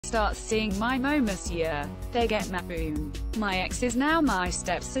starts seeing my monsieur. They get married. Boom. My ex is now my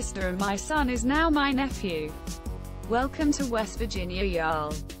stepsister and my son is now my nephew. Welcome to West Virginia,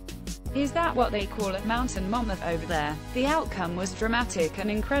 y'all. Is that what they call a mountain mammoth over there? The outcome was dramatic and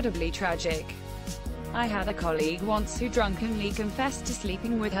incredibly tragic. I had a colleague once who drunkenly confessed to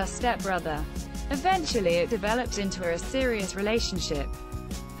sleeping with her stepbrother. Eventually it developed into a serious relationship.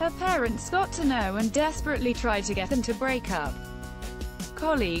 Her parents got to know and desperately tried to get them to break up.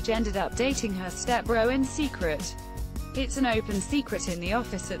 Colleague ended up dating her stepbro in secret. It's an open secret in the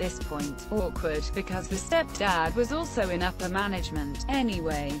office at this point. Awkward, because the stepdad was also in upper management.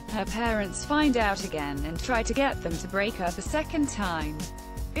 Anyway, her parents find out again and try to get them to break up a second time.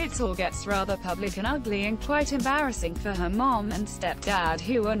 It all gets rather public and ugly and quite embarrassing for her mom and stepdad,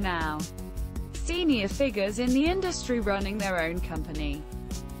 who are now senior figures in the industry running their own company.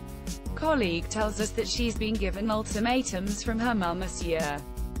 Colleague tells us that she's been given ultimatums from her monsieur.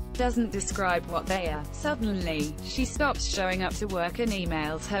 Doesn't describe what they are. Suddenly, she stops showing up to work and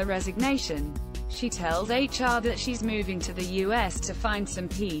emails her resignation. She tells HR that she's moving to the US to find some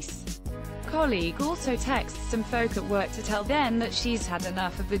peace. Colleague also texts some folk at work to tell them that she's had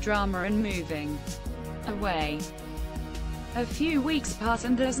enough of the drama and moving away. A few weeks pass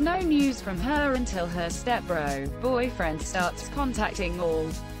and there's no news from her until her stepbro boyfriend starts contacting all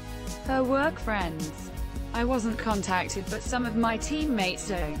her work friends. I wasn't contacted, but some of my teammates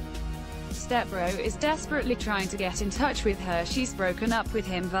do. Stepbro is desperately trying to get in touch with her. She's broken up with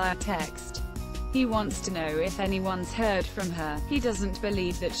him via text. He wants to know if anyone's heard from her. He doesn't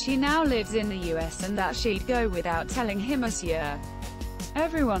believe that she now lives in the US and that she'd go without telling him monsieur.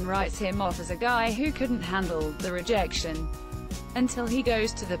 Everyone writes him off as a guy who couldn't handle the rejection. Until he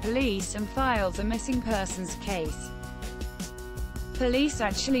goes to the police and files a missing persons case. Police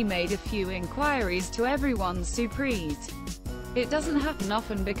actually made a few inquiries to everyone's surprise. It doesn't happen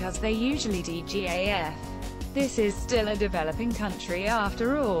often because they usually DGAF. This is still a developing country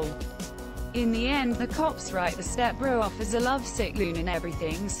after all. In the end, the cops write the stepbro off as a lovesick loon and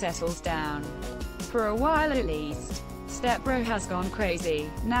everything settles down. For a while at least. Stepbro has gone crazy,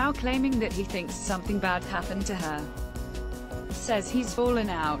 now claiming that he thinks something bad happened to her. Says he's fallen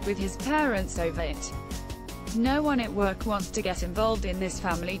out with his parents over it. No one at work wants to get involved in this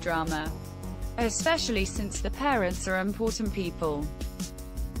family drama. Especially since the parents are important people.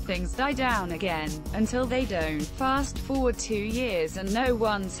 Things die down again, until they don't. Fast forward 2 years and no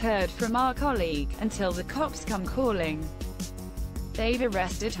one's heard from our colleague, until the cops come calling. They've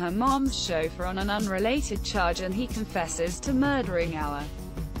arrested her mom's chauffeur on an unrelated charge and he confesses to murdering our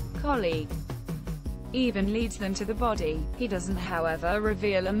colleague. Even leads them to the body. He doesn't, however,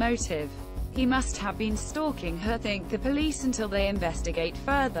 reveal a motive. He must have been stalking her, think the police, until they investigate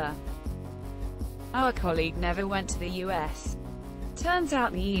further. Our colleague never went to the US. Turns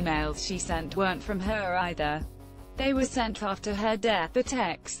out the emails she sent weren't from her either. They were sent after her death. The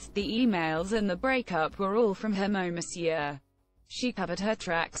texts, the emails and the breakup were all from her monsieur. She covered her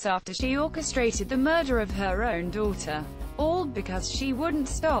tracks after she orchestrated the murder of her own daughter. All because she wouldn't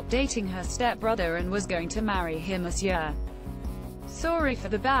stop dating her stepbrother and was going to marry him monsieur. Sorry for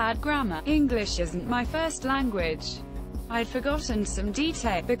the bad grammar. English isn't my first language. I'd forgotten some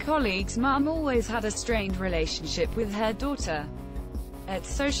detail. The colleague's mum always had a strained relationship with her daughter. At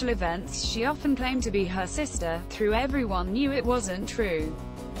social events she often claimed to be her sister, though everyone knew it wasn't true.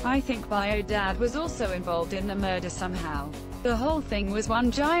 I think bio dad was also involved in the murder somehow. The whole thing was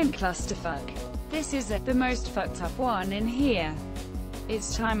one giant clusterfuck. This is the most fucked up one in here.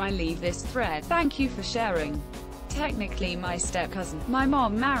 It's time I leave this thread. Thank you for sharing. Technically my step-cousin. My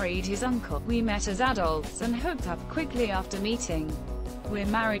mom married his uncle. We met as adults and hooked up quickly after meeting. We're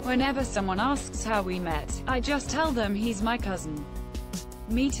married. Whenever someone asks how we met, I just tell them he's my cousin.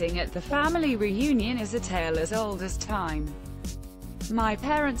 Meeting at the family reunion is a tale as old as time. My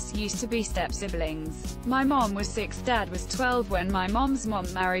parents used to be step-siblings. My mom was 6, dad was 12 when my mom's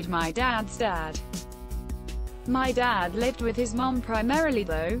mom married my dad's dad. My dad lived with his mom primarily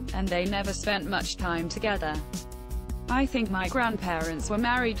though, and they never spent much time together. I think my grandparents were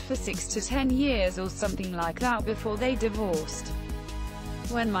married for 6 to 10 years or something like that before they divorced.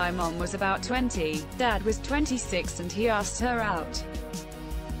 When my mom was about 20, dad was 26 and he asked her out.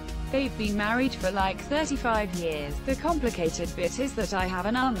 They've been married for like 35 years. The complicated bit is that I have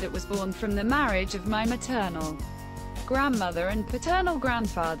an aunt that was born from the marriage of my maternal grandmother and paternal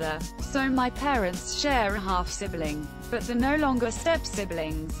grandfather, so my parents share a half-sibling, but they're no longer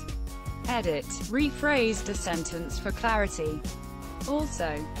step-siblings. Edit. Rephrased a sentence for clarity.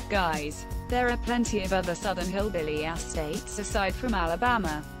 Also, guys, there are plenty of other southern hillbilly-ass states aside from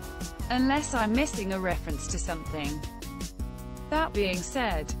Alabama. Unless I'm missing a reference to something. That being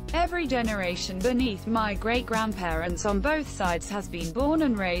said, every generation beneath my great-grandparents on both sides has been born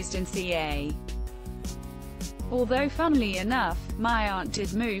and raised in CA. Although funnily enough, my aunt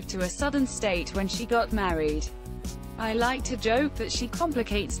did move to a southern state when she got married. I like to joke that she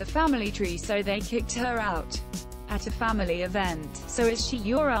complicates the family tree, so they kicked her out at a family event. So is she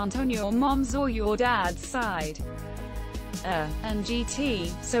your aunt on your mom's or your dad's side? And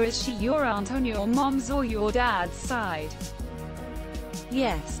GT, so is she your aunt on your mom's or your dad's side?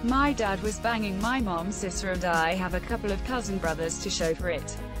 Yes, my dad was banging my mom's sister and I have a couple of cousin brothers to show for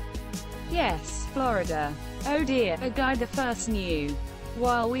it. Yes, Florida. Oh dear, a guy the first knew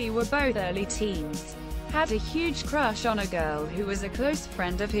while we were both early teens. Had a huge crush on a girl who was a close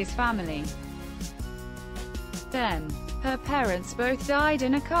friend of his family. Then, her parents both died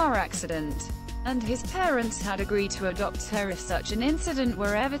in a car accident, and his parents had agreed to adopt her if such an incident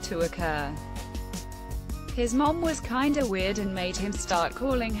were ever to occur. His mom was kinda weird and made him start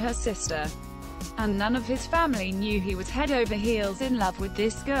calling her sister. And none of his family knew he was head over heels in love with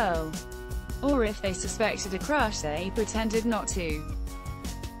this girl. Or if they suspected a crush, they pretended not to.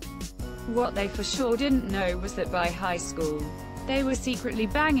 What they for sure didn't know was that by high school, they were secretly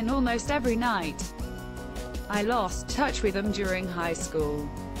banging almost every night. I lost touch with them during high school,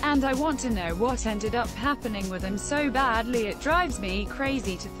 and I want to know what ended up happening with them so badly it drives me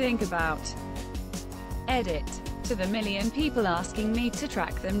crazy to think about. Edit. To the million people asking me to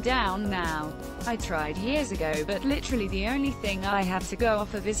track them down now. I tried years ago, but literally the only thing I have to go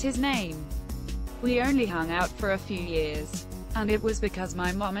off of is his name. We only hung out for a few years, and it was because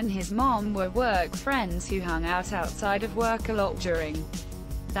my mom and his mom were work friends who hung out outside of work a lot during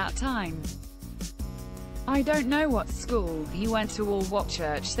that time. I don't know what school he went to or what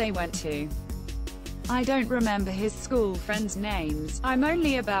church they went to. I don't remember his school friends' names. I'm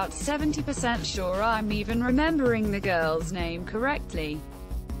only about 70% sure I'm even remembering the girl's name correctly.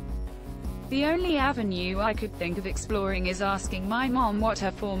 The only avenue I could think of exploring is asking my mom what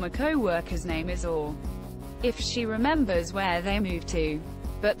her former co-worker's name is, or if she remembers where they moved to.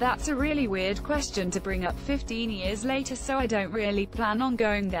 But that's a really weird question to bring up 15 years later, so I don't really plan on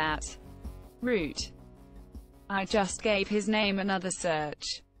going that route. I just gave his name another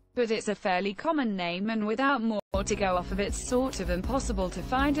search. But it's a fairly common name, and without more to go off of, it's sort of impossible to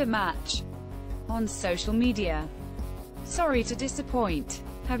find a match on social media. Sorry to disappoint.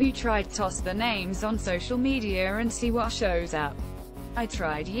 Have you tried toss the names on social media and see what shows up? I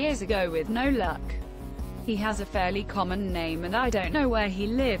tried years ago with no luck. He has a fairly common name and I don't know where he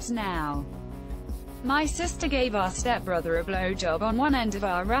lives now. My sister gave our stepbrother a blowjob on one end of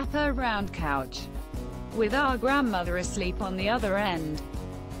our wrap-around couch, with our grandmother asleep on the other end.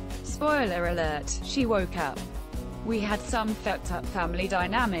 Spoiler alert, she woke up. We had some fucked up family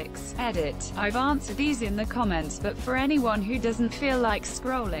dynamics. Edit. I've answered these in the comments, but for anyone who doesn't feel like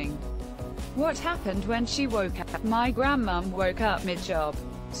scrolling. What happened when she woke up? My grandmum woke up mid-job,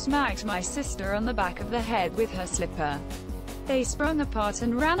 smacked my sister on the back of the head with her slipper. They sprung apart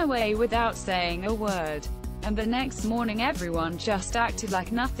and ran away without saying a word. And the next morning everyone just acted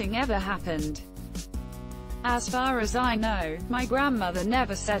like nothing ever happened. As far as I know, my grandmother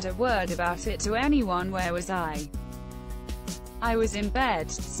never said a word about it to anyone. Where was I? I was in bed,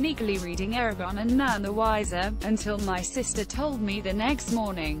 sneakily reading Aragon and none the wiser, until my sister told me the next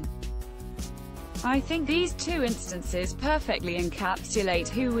morning. I think these two instances perfectly encapsulate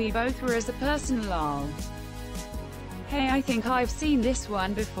who we both were as a person. Lol. Hey, I think I've seen this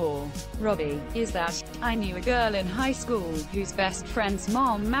one before. Robbie, is that? I knew a girl in high school whose best friend's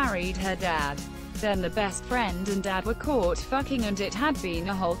mom married her dad. Then the best friend and dad were caught fucking and it had been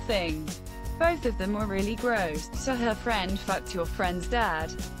a whole thing. Both of them were really gross, so her friend fucked your friend's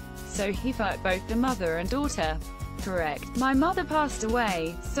dad. So he fucked both the mother and daughter. Correct. My mother passed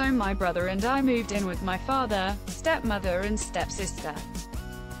away, so my brother and I moved in with my father, stepmother and stepsister.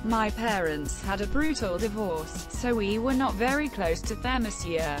 My parents had a brutal divorce, so we were not very close to them,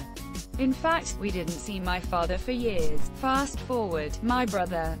 monsieur. In fact, we didn't see my father for years. Fast forward, my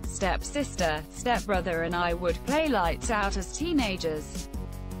brother, stepsister, stepbrother and I would play lights out as teenagers.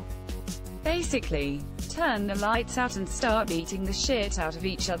 Basically, turn the lights out and start beating the shit out of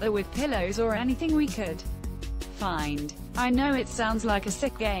each other with pillows or anything we could find. I know it sounds like a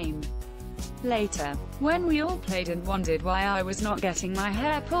sick game. Later, when we all played and wondered why I was not getting my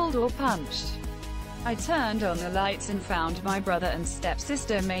hair pulled or punched, I turned on the lights and found my brother and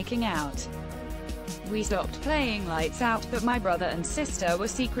stepsister making out. We stopped playing lights out, but my brother and sister were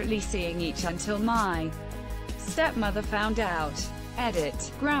secretly seeing each other until my stepmother found out.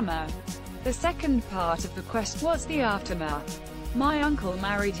 Edit. Grammar. The second part of the question was the aftermath. My uncle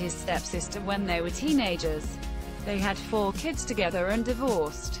married his stepsister when they were teenagers. They had 4 kids together and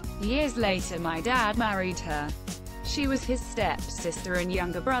divorced. Years later my dad married her. She was his stepsister and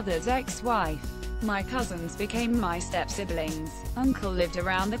younger brother's ex-wife. My cousins became my step-siblings. Uncle lived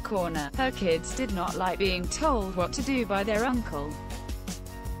around the corner. Her kids did not like being told what to do by their uncle.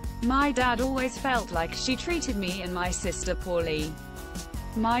 My dad always felt like she treated me and my sister poorly.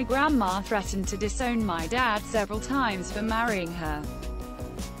 My grandma threatened to disown my dad several times for marrying her.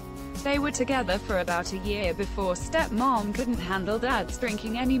 They were together for about a year before stepmom couldn't handle dad's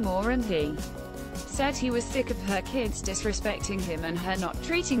drinking anymore, and he said he was sick of her kids disrespecting him and her not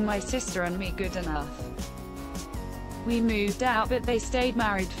treating my sister and me good enough. We moved out, but they stayed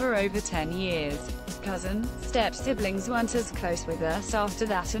married for over 10 years. Step-siblings weren't as close with us after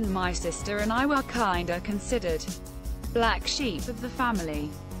that, and my sister and I were kinda considered black sheep of the family.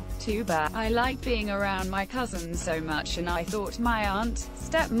 Too bad. I liked being around my cousins so much, and I thought my aunt,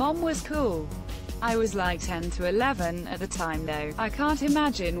 stepmom, was cool. I was like 10 to 11 at the time though. I can't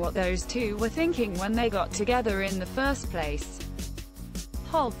imagine what those two were thinking when they got together in the first place.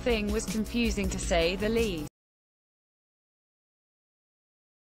 Whole thing was confusing to say the least.